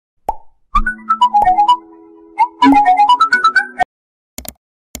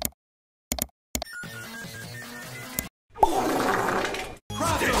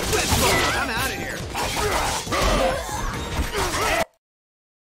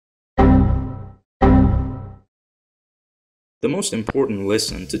The most important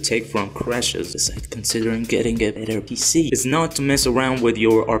lesson to take from crashes besides considering getting a better PC is not to mess around with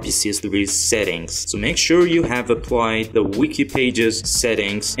your RPCS3 settings. So make sure you have applied the wiki pages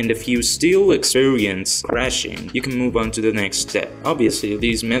settings, and if you still experience crashing, you can move on to the next step. Obviously,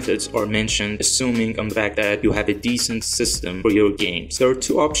 these methods are mentioned assuming on the fact that you have a decent system for your games. There are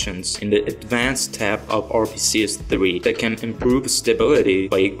two options in the advanced tab of RPCS3 that can improve stability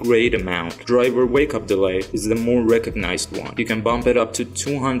by a great amount. Driver wake-up delay is the more recognized one. You can bump it up to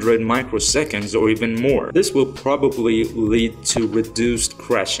 200 microseconds or even more. This will probably lead to reduced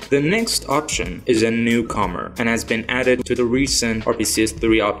crashing. The next option is a newcomer and has been added to the recent RPCS3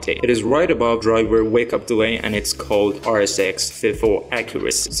 update. It is right above driver wake-up delay and it's called RSX FIFO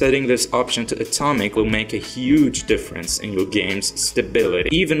accuracy. Setting this option to atomic will make a huge difference in your game's stability.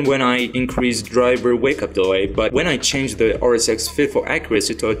 Even when I increase driver wake-up delay, but when I change the RSX FIFO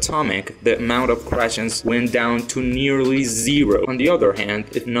accuracy to atomic, the amount of crashes went down to nearly zero. On the other hand,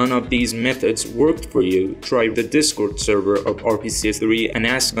 if none of these methods worked for you, try the Discord server of RPCS3 and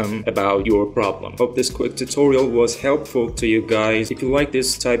ask them about your problem. Hope this quick tutorial was helpful to you guys. If you like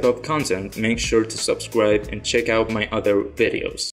this type of content, make sure to subscribe and check out my other videos.